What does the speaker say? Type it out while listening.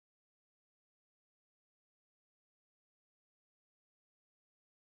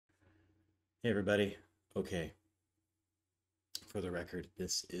Hey everybody. Okay, for the record,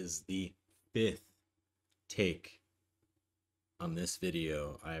 this is the fifth take on this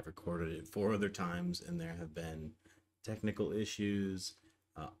video. I have recorded it four other times and there have been technical issues,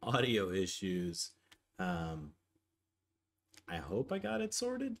 audio issues. Um, I hope I got it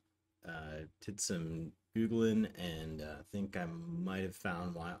sorted. Did some Googling and think I might have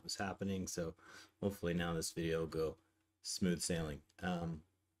found why it was happening. So hopefully now this video will go smooth sailing. I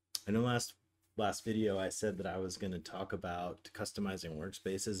know last video I said that I was going to talk about customizing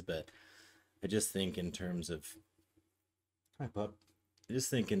workspaces, but I just think in terms of hi pup. I just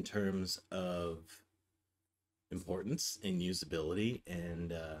think in terms of importance and usability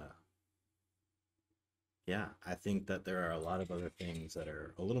and yeah, I think that there are a lot of other things that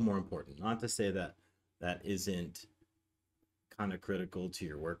are a little more important. Not to say that that isn't kind of critical to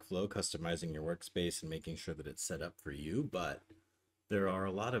your workflow, customizing your workspace and making sure that it's set up for you, but there are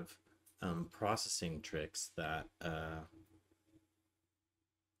a lot of processing tricks that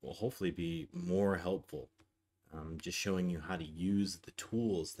will hopefully be more helpful. Just showing you how to use the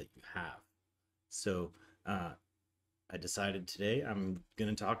tools that you have. So uh, I decided today I'm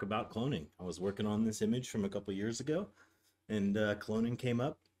going to talk about cloning. I was working on this image from a couple years ago, and cloning came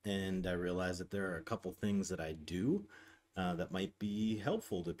up, and I realized that there are a couple things that I do that might be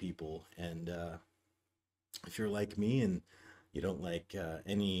helpful to people. And if you're like me and you don't like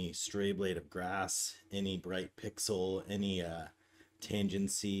any stray blade of grass, any bright pixel, any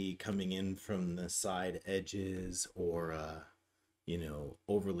tangency coming in from the side edges, or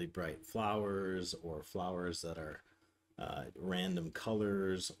overly bright flowers, or flowers that are random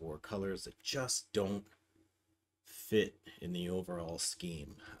colors, or colors that just don't fit in the overall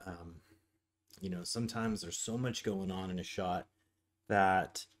scheme. Sometimes there's so much going on in a shot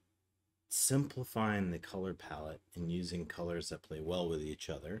that simplifying the color palette and using colors that play well with each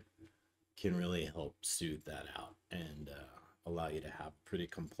other can really help soothe that out and allow you to have pretty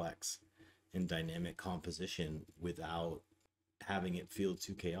complex and dynamic composition without having it feel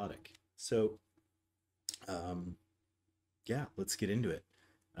too chaotic. So, yeah, let's get into it.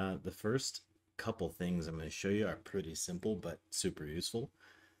 The first couple things I'm going to show you are pretty simple but super useful.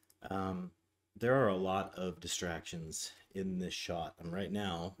 Um, there are a lot of distractions in this shot, and right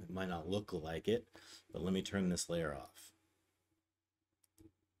now it might not look like it, but let me turn this layer off.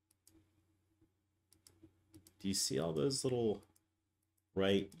 Do you see all those little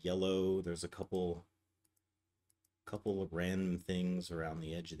bright yellow? There's a couple of random things around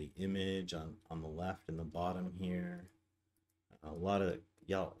the edge of the image on the left and the bottom here. A lot of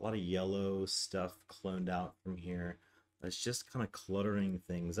yellow stuff cloned out from here. It's just kind of cluttering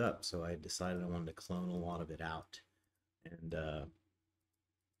things up, so I decided I wanted to clone a lot of it out. And I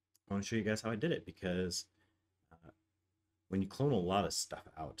want to show you guys how I did it, because when you clone a lot of stuff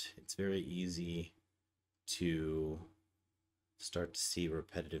out, it's very easy to start to see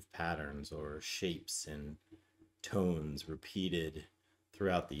repetitive patterns or shapes and tones repeated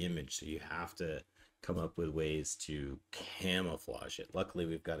throughout the image. So you have to come up with ways to camouflage it. Luckily,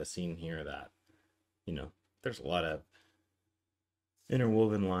 we've got a scene here that, there's a lot of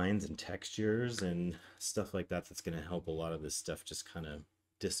interwoven lines and textures and stuff like that that's going to help a lot of this stuff just kind of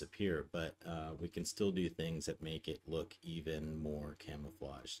disappear, but we can still do things that make it look even more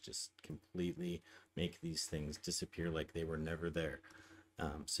camouflaged, just completely make these things disappear like they were never there.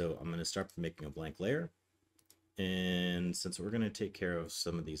 So I'm going to start with making a blank layer, and since we're going to take care of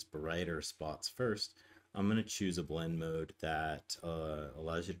some of these brighter spots first, I'm going to choose a blend mode that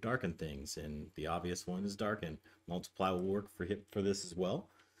allows you to darken things, and the obvious one is darken. Multiply will work for this as well.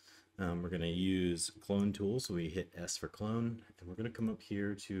 We're going to use clone tool, so we hit S for clone, and we're going to come up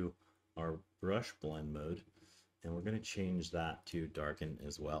here to our brush blend mode, and we're going to change that to darken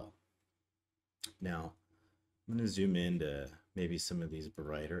as well. Now, I'm going to zoom into maybe some of these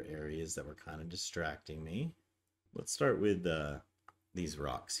brighter areas that were kind of distracting me. Let's start with these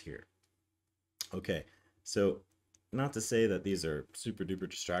rocks here. Okay, so not to say that these are super duper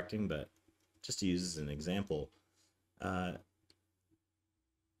distracting, but just to use as an example,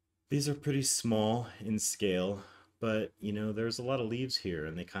 these are pretty small in scale, but there's a lot of leaves here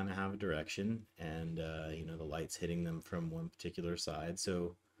and they kind of have a direction, and the light's hitting them from one particular side.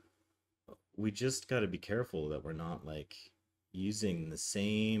 So we just got to be careful that we're not like using the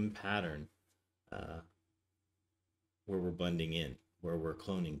same pattern where we're blending in, where we're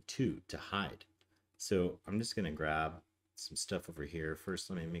cloning to hide. So I'm just going to grab some stuff over here. First,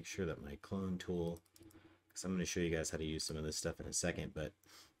 let me make sure that my clone tool, because I'm going to show you guys how to use some of this stuff in a second, but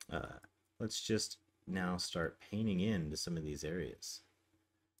let's just now start painting into some of these areas.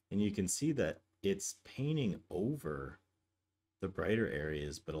 And you can see that it's painting over the brighter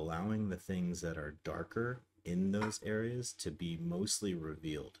areas, but allowing the things that are darker in those areas to be mostly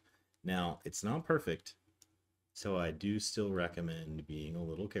revealed. Now, it's not perfect, so I do still recommend being a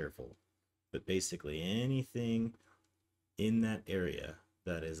little careful. But basically, anything in that area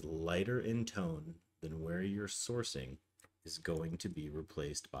that is lighter in tone than where you're sourcing is going to be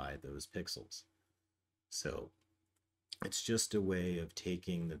replaced by those pixels. So it's just a way of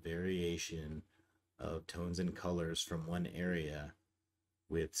taking the variation of tones and colors from one area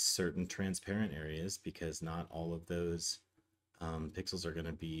with certain transparent areas, because not all of those pixels are going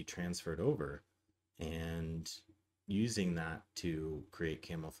to be transferred over, and using that to create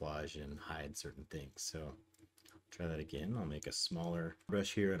camouflage and hide certain things. So try that again. I'll make a smaller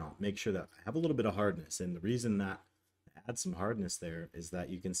brush here and I'll make sure that I have a little bit of hardness. And the reason that I add some hardness there is that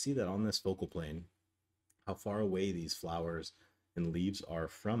you can see that on this focal plane, how far away these flowers and leaves are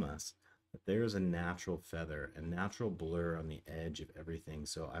from us, that there's a natural feather, a natural blur on the edge of everything.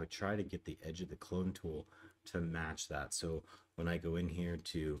 So I would try to get the edge of the clone tool to match that. So when I go in here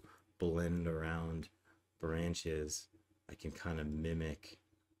to blend around branches, I can kind of mimic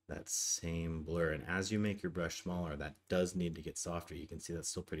that same blur. And as you make your brush smaller, that does need to get softer. You can see that's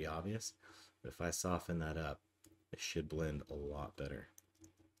still pretty obvious, but if I soften that up, it should blend a lot better.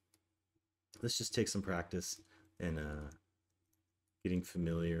 Let's just take some practice and getting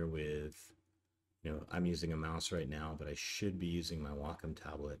familiar with, I'm using a mouse right now, but I should be using my Wacom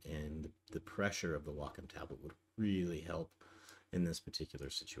tablet, and the pressure of the Wacom tablet would really help in this particular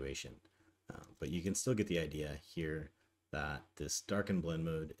situation. But you can still get the idea here that this darken blend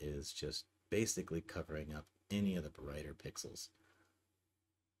mode is just basically covering up any of the brighter pixels.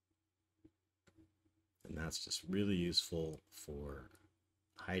 And that's just really useful for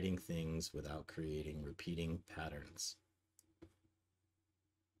hiding things without creating repeating patterns.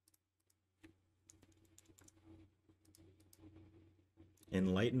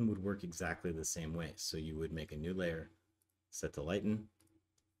 And lighten would work exactly the same way. So you would make a new layer, set to lighten,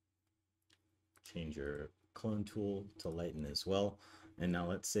 change your clone tool to lighten as well. And now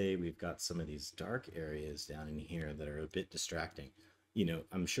let's say we've got some of these dark areas down in here that are a bit distracting.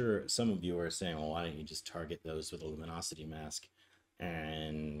 I'm sure some of you are saying, well, why don't you just target those with a luminosity mask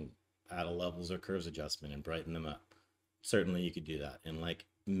and add a levels or curves adjustment and brighten them up? Certainly you could do that. And like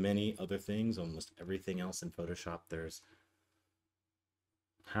many other things, almost everything else in Photoshop, there's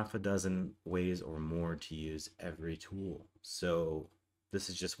half a dozen ways or more to use every tool. So this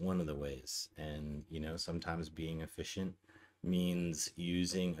is just one of the ways. And sometimes being efficient means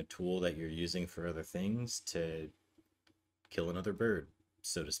using a tool that you're using for other things to kill another bird,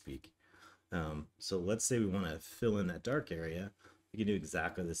 so to speak. So let's say we want to fill in that dark area. We can do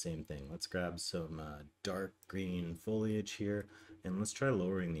exactly the same thing. Let's grab some dark green foliage here, and let's try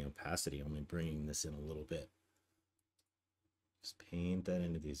lowering the opacity, only bringing this in a little bit. Just paint that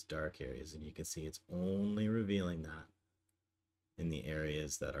into these dark areas, and you can see it's only revealing that in the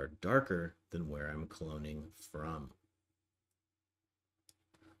areas that are darker than where I'm cloning from.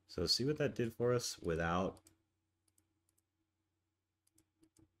 So see what that did for us without,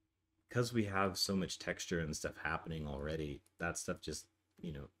 because we have so much texture and stuff happening already, that stuff just,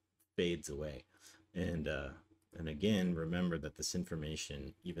 fades away. And again, remember that this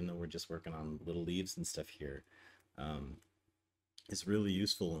information, even though we're just working on little leaves and stuff here, is really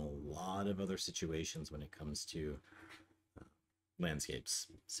useful in a lot of other situations when it comes to landscapes,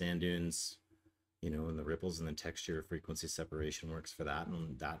 sand dunes, and the ripples and the texture frequency separation works for that,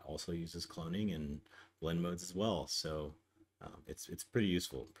 and that also uses cloning and blend modes as well. So it's pretty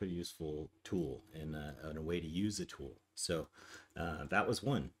useful tool, and a way to use a tool. So that was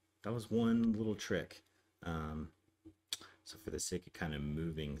one little trick. So for the sake of kind of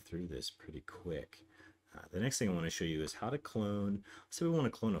moving through this pretty quick, the next thing I want to show you is how to clone. So we want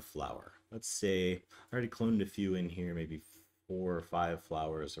to clone a flower. Let's say I already cloned a few in here, maybe 4 or 5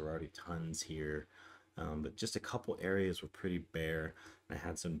 flowers. There are already tons here, but just a couple areas were pretty bare. I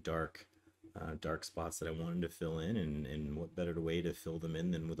had some dark spots that I wanted to fill in, and what better way to fill them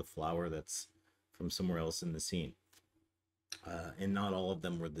in than with a flower that's from somewhere else in the scene. And not all of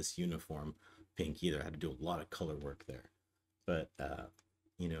them were this uniform pink either. I had to do a lot of color work there. But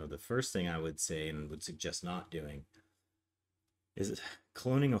the first thing I would say and would suggest not doing is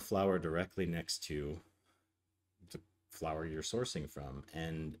cloning a flower directly next to the flower you're sourcing from,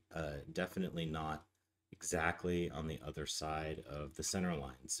 and definitely not exactly on the other side of the center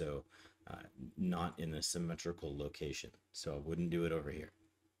line. So not in a symmetrical location. So I wouldn't do it over here.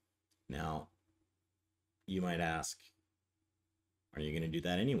 Now, you might ask, are you going to do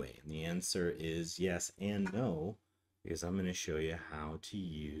that anyway? And the answer is yes and no, because I'm going to show you how to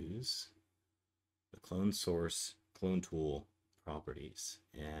use the clone source, clone tool properties.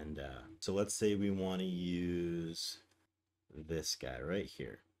 And so let's say we want to use this guy right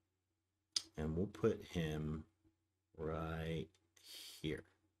here, and we'll put him right here.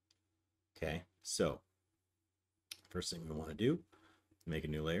 Okay, so first thing we want to do, make a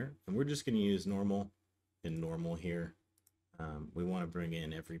new layer, and we're just going to use normal and normal here. We want to bring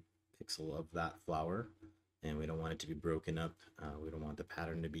in every pixel of that flower, and we don't want it to be broken up. We don't want the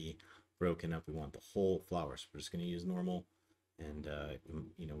pattern to be broken up. We want the whole flower. So we're just going to use normal, and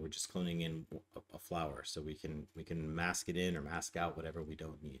you know, we're just cloning in a flower, so we can mask it in or mask out whatever we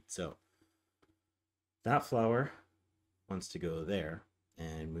don't need. So that flower wants to go there,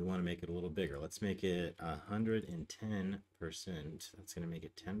 and we want to make it a little bigger. Let's make it 110%. That's going to make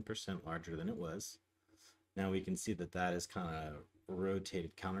it 10% larger than it was. Now we can see that that is kind of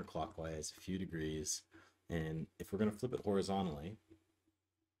rotated counterclockwise a few degrees. And if we're going to flip it horizontally,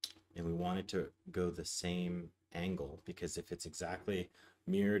 and we want it to go the same angle, because if it's exactly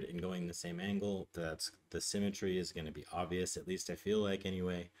mirrored and going the same angle, that's the symmetry is going to be obvious, at least I feel like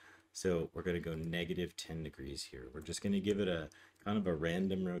anyway. So we're going to go -10 degrees here. We're just going to give it a kind of a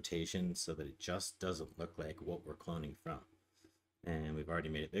random rotation so that it just doesn't look like what we're cloning from. And we've already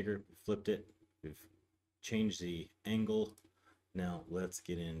made it bigger, we flipped it, we've changed the angle. Now let's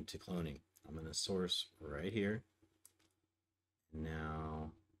get into cloning. I'm going to source right here.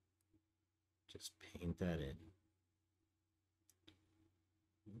 Now just paint that in.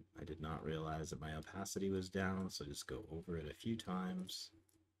 I did not realize that my opacity was down, so just go over it a few times.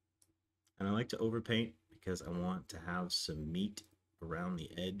 And I like to overpaint because I want to have some meat around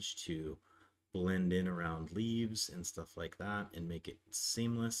the edge to blend in around leaves and stuff like that and make it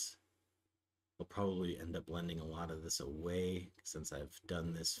seamless. I'll probably end up blending a lot of this away since I've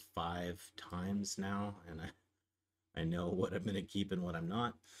done this 5 times now, and I know what I'm going to keep and what I'm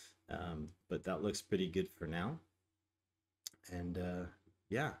not. But that looks pretty good for now. And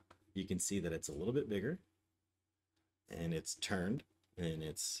yeah, you can see that it's a little bit bigger, and it's turned, and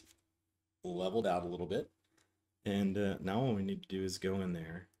it's leveled out a little bit. And now all we need to do is go in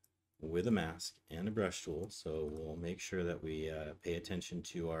there with a mask and a brush tool. So we'll make sure that we pay attention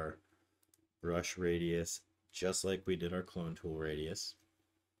to our brush radius, just like we did our clone tool radius.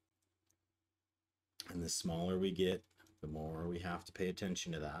 And the smaller we get, the more we have to pay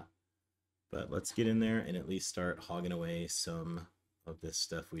attention to that. But let's get in there and at least start hogging away some of this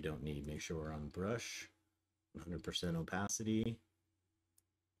stuff we don't need. Make sure we're on brush, 100% opacity.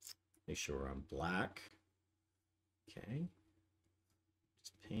 Make sure we're on black. Okay.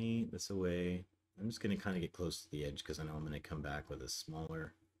 Just paint this away. I'm just going to kind of get close to the edge because I know I'm going to come back with a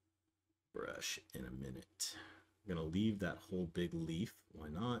smaller brush in a minute. I'm going to leave that whole big leaf. Why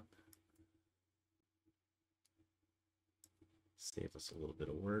not? Save us a little bit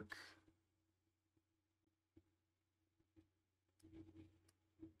of work.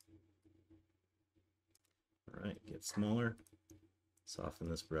 All right, get smaller. Soften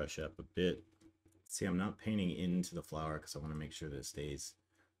this brush up a bit. See, I'm not painting into the flower because I want to make sure that it stays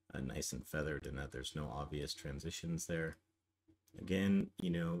nice and feathered and that there's no obvious transitions there. Again, you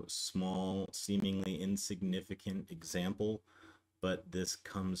know, small, seemingly insignificant example, but this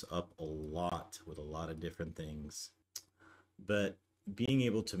comes up a lot with a lot of different things. But being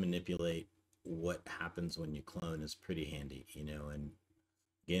able to manipulate what happens when you clone is pretty handy, you know. And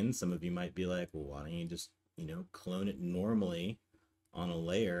again, some of you might be like, well, why don't you just, you know, clone it normally on a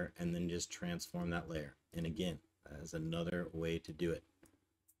layer and then just transform that layer? And again, that is another way to do it,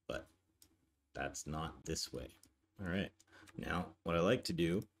 but that's not this way. All right, now what I like to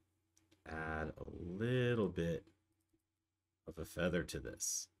do, add a little bit of a feather to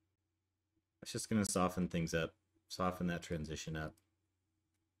this. It's just going to soften things up, soften that transition up.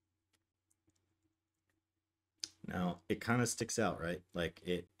 Now it kind of sticks out, right? Like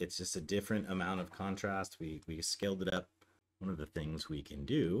it's just a different amount of contrast. We scaled it up. One of the things we can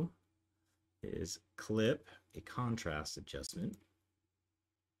do is clip a contrast adjustment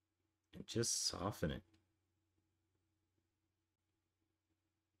and just soften it.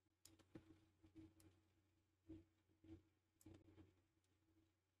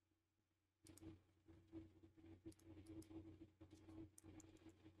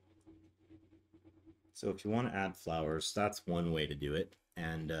 So if you want to add flowers, that's one way to do it.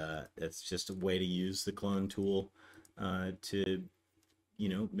 And it's just a way to use the clone tool to, you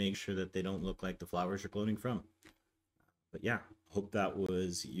know, make sure that they don't look like the flowers you're cloning from. But yeah, hope that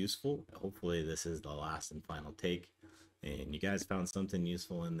was useful. Hopefully this is the last and final take and you guys found something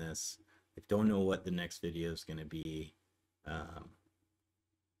useful in this. I don't know what the next video is going to be.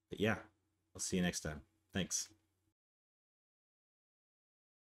 But yeah, I'll see you next time. Thanks.